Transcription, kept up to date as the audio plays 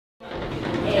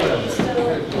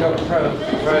Surname?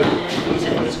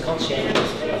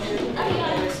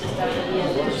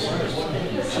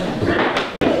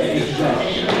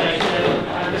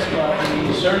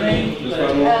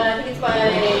 I think it's by...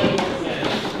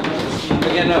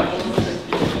 Yeah, no.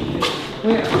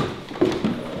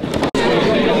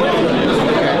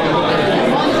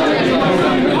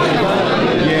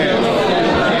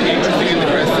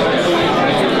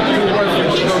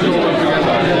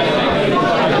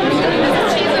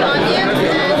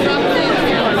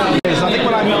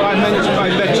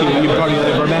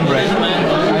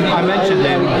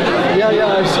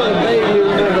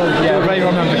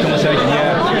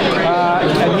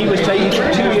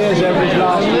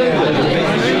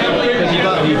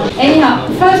 Anyhow,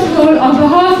 first of all, on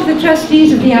behalf of the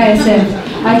trustees of the ISF,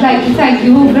 I'd like to thank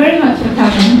you all very much for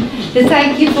coming, to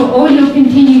thank you for all your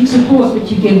continued support that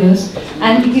you give us,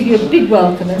 and to give you a big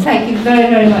welcome, and thank you very,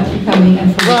 very much for coming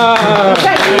and for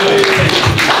thank you.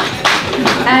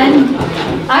 And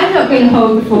I'm not going to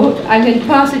hold the fort. I'm going to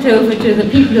pass it over to the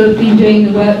people who have been doing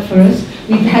the work for us.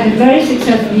 We've had a very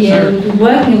successful year. We've been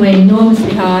working away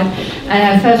enormously hard.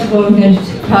 And first of all, I'm going to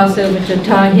pass over to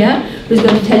Tahia, who's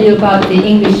going to tell you about the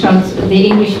English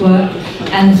work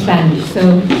and the Spanish.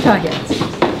 So, Tahia.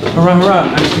 Hurrah, hurrah.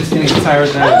 I'm just getting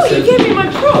tired now. Oh, you gave me my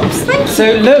props. Thank you.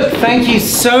 So look, thank you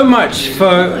so much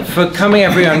for coming,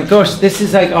 everyone. Gosh, this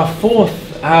is like our fourth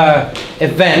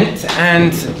event,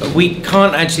 and we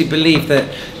can't actually believe that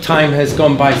time has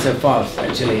gone by so fast.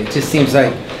 Actually, it just seems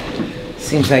like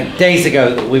days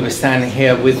ago that we were standing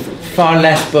here with far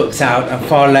less books out and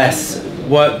far less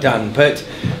work done. But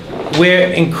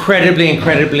we're incredibly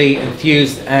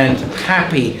enthused and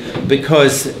happy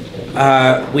because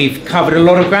we've covered a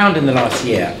lot of ground in the last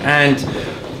year, and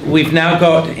we've now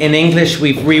got in English,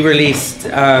 we've re-released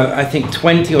I think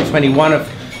 20 or 21 of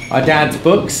our dad's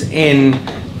books in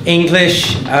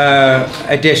English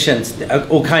editions,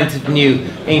 all kinds of new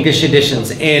English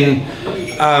editions in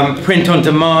print on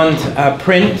demand,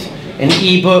 print, in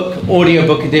ebook,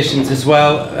 audiobook editions as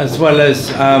well as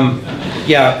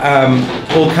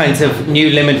all kinds of new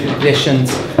limited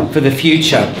editions for the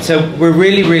future. So we're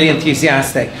really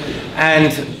enthusiastic,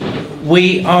 and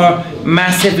we are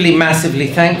massively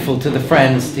thankful to the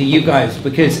Friends, to you guys,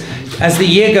 because as the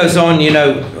year goes on, you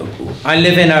know, I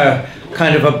live in a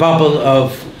kind of a bubble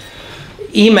of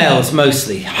emails,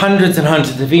 mostly hundreds and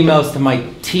hundreds of emails to my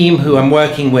team who I'm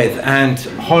working with, and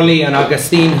Holly and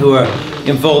Augustine, who are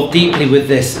involved deeply with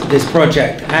this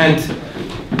project. And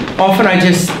often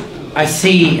I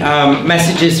see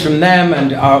messages from them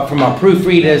and from our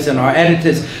proofreaders and our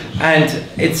editors, and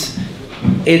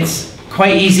it's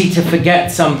quite easy to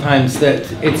forget sometimes that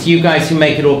it's you guys who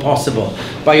make it all possible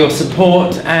by your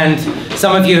support. And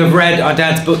some of you have read our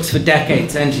dad's books for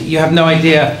decades, and you have no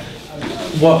idea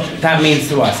what that means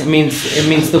to us. It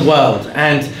means the world.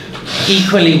 And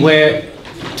equally, we're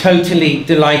totally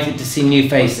delighted to see new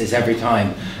faces every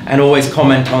time, and always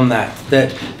comment on that.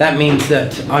 That means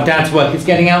that our dad's work is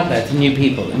getting out there to new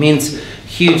people. It means a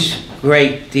huge,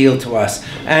 great deal to us.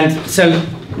 And so,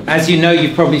 as you know,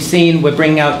 you've probably seen, we're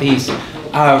bringing out these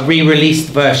re-released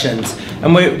versions.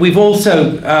 And we've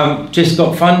also just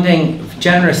got funding,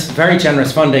 very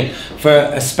generous funding, for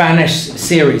a Spanish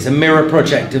series, a mirror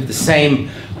project of the same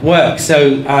work.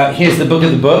 So here's the book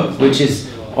of the book, which is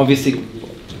obviously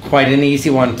quite an easy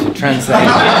one to translate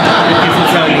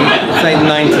because it's like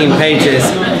 19 pages.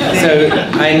 So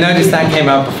I noticed that came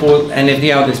out before any of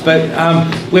the others. But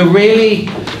we're really,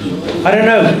 I don't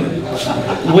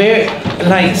know, we're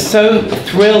like so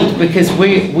thrilled because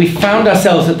we found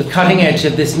ourselves at the cutting edge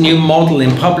of this new model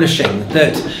in publishing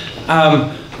that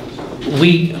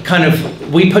we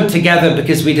put together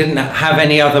because we didn't have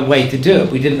any other way to do it.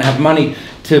 We didn't have money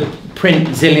to print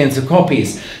zillions of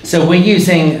copies. So we're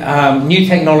using new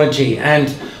technology.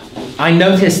 And I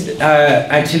noticed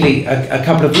actually a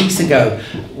couple of weeks ago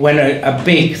when a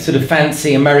big sort of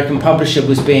fancy American publisher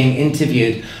was being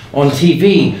interviewed on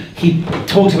TV, he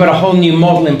talked about a whole new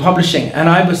model in publishing. And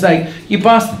I was like, you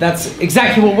bastard, that's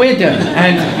exactly what we're doing.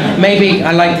 And maybe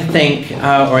I like to think,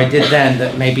 or I did then,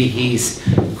 that maybe he's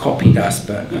copied us,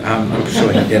 but I'm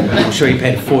sure he didn't. I'm sure he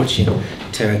paid a fortune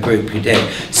to a group who did.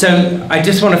 So I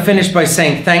just want to finish by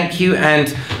saying thank you,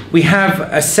 and we have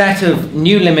a set of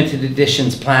new limited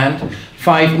editions planned,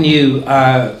 5 new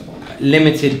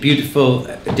limited beautiful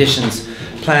editions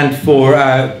planned for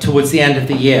towards the end of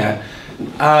the year.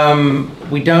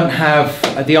 We don't have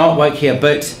the artwork here,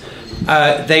 but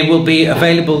they will be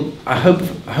available, I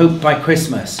hope by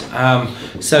Christmas.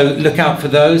 So look out for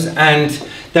those. And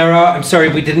There are, I'm sorry,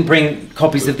 we didn't bring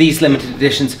copies of these limited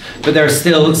editions, but there are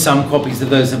still some copies of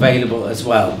those available as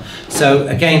well. So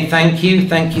again, thank you,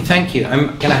 thank you, thank you.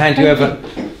 I'm going to hand you over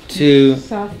to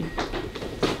Safia.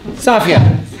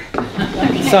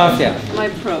 Safia. My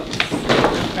props.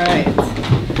 All right.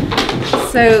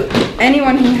 So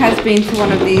anyone who has been to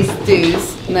one of these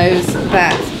do's knows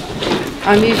that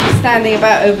I'm usually standing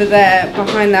about over there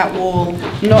behind that wall,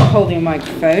 not holding a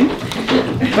microphone.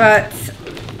 But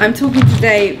I'm talking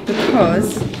today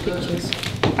because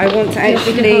I want to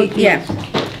actually,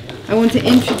 I want to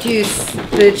introduce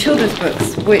the children's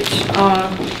books, which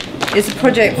is a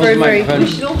project very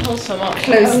close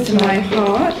to my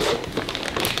heart.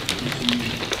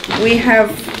 We have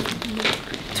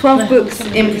 12 books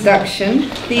in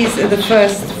production. These are the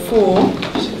first 4.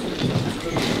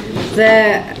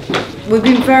 We've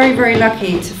been very, very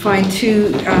lucky to find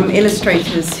 2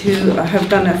 illustrators who have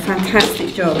done a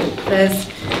fantastic job. There's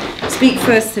Speak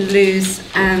First and Lose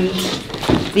and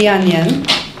The Onion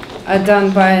are done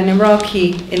by an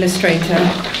Iraqi illustrator,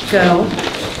 girl,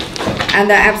 and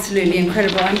they're absolutely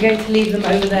incredible. I'm going to leave them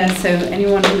over there so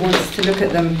anyone who wants to look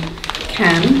at them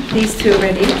can. These 2 are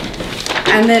ready.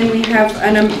 And then we have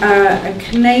a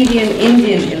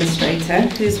Canadian-Indian illustrator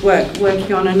who's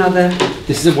working on another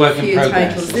This is a work in progress.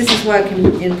 titles. This is work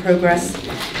in progress.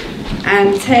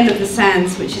 And Tale of the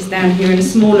Sands, which is down here in a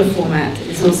smaller format,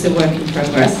 is also work in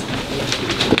progress.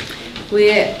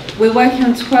 We're working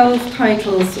on 12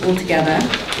 titles altogether,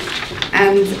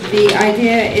 and the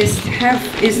idea is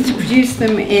to produce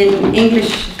them in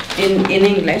English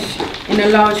in a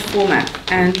large format,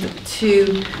 and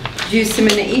to produce them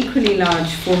in an equally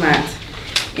large format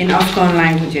in Afghan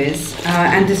languages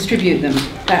and distribute them.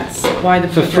 That's why the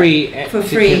for project,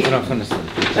 free in Afghanistan.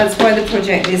 That's why the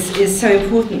project is so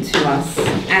important to us,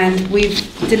 and we've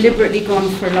deliberately gone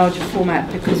for a larger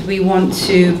format because we want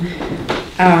to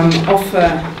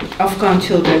offer Afghan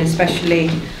children, especially,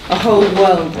 a whole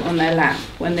world on their lap.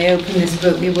 When they open this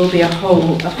book, it will be a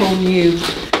whole new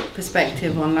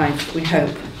perspective on life, we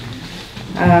hope.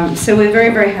 So we're very,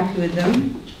 very happy with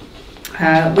them.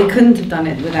 We couldn't have done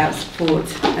it without support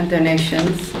and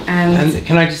donations. And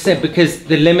can I just say, because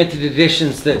the limited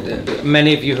editions that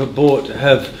many of you have bought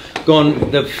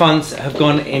the funds have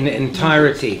gone in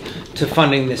entirety to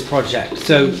funding this project.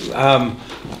 So,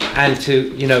 and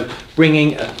to,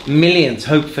 bringing millions,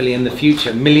 hopefully in the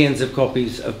future, millions of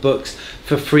copies of books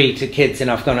for free to kids in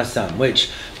Afghanistan, which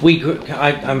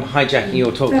I'm hijacking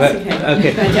your talk, but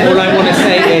okay. All I want to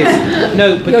say is,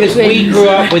 no, because we grew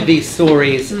up with these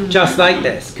stories just like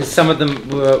this, because some of them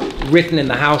were written in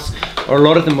the house, or a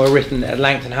lot of them were written at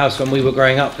Langton House when we were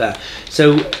growing up there.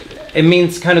 So it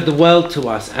means kind of the world to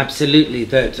us, absolutely,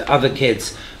 that other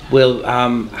kids will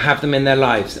have them in their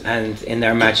lives and in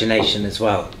their imagination as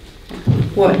well.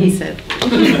 What he said.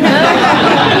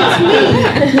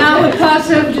 Now we'll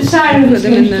pass over to Sarah, who's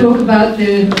going to talk about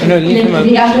the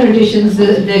other editions,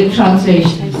 the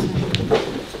translations.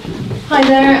 Hi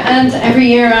there, and every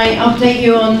year I update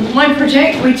you on my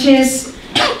project, which is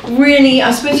really,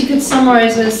 I suppose you could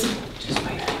summarise as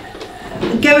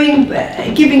giving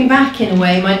back in a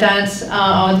way. My dad,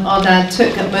 our dad,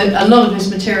 took a lot of his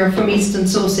material from Eastern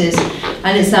sources,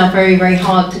 and it's now very, very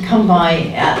hard to come by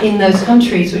in those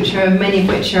countries, many of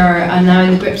which are now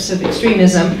in the grips of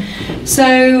extremism.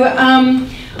 So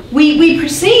we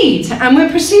proceed, and we're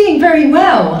proceeding very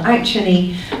well,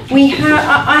 actually.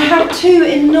 I have 2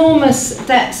 enormous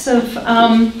debts of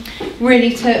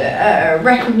really to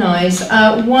recognise.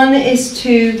 One is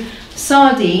to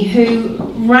Sadi, who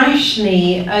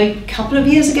rashly, a couple of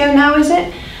years ago now, is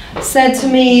it, said to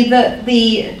me that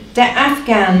the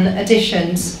Afghan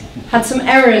editions had some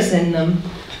errors in them.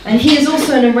 And he is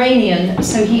also an Iranian,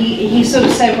 so he sort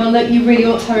of said, well, look, you really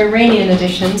ought to have Iranian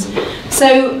editions.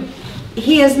 So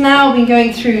he has now been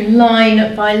going through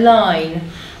line by line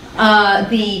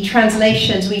the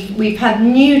translations. We've had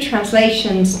new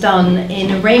translations done in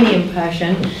Iranian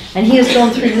Persian, and he has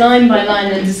gone through line by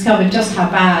line and discovered just how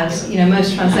bad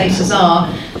most translators are.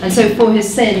 And so for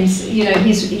his sins,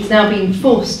 he's now been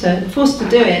forced to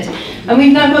do it. And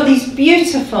we've now got these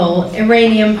beautiful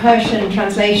Iranian Persian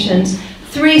translations,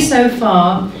 3 so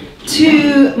far,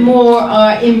 2 more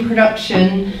are in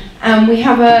production. We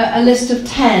have a list of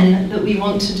 10 that we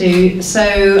want to do,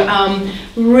 so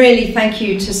really thank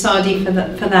you to Sadi for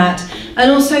that.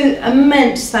 And also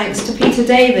immense thanks to Peter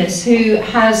Davis, who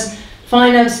has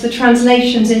financed the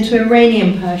translations into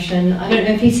Iranian Persian. I don't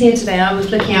know if he's here today, I was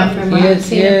looking out for him.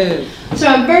 So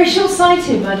I'm very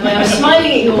short-sighted, by the way. I'm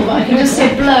smiling at you all, but I can just see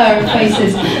a blur of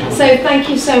faces. So thank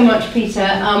you so much, Peter.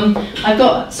 I've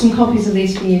got some copies of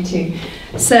these for you too.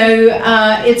 So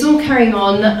it's all carrying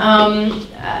on.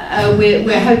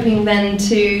 We're hoping then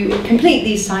to complete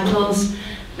these cycles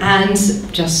and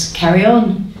just carry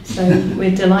on. So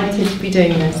we're delighted to be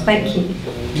doing this. Thank you.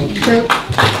 So,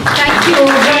 thank you all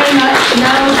very much.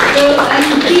 Now go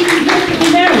and keep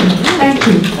perfectly merry. Thank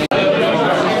you.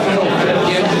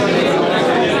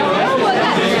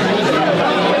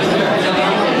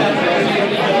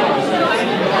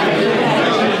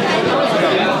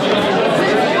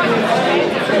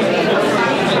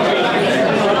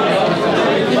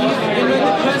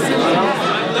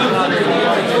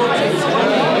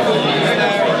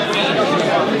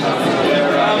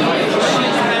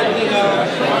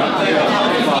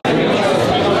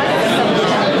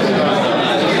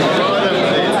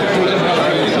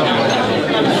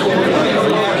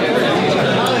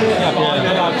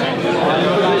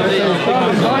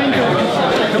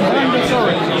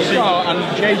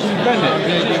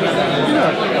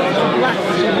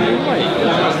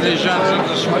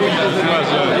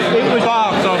 It was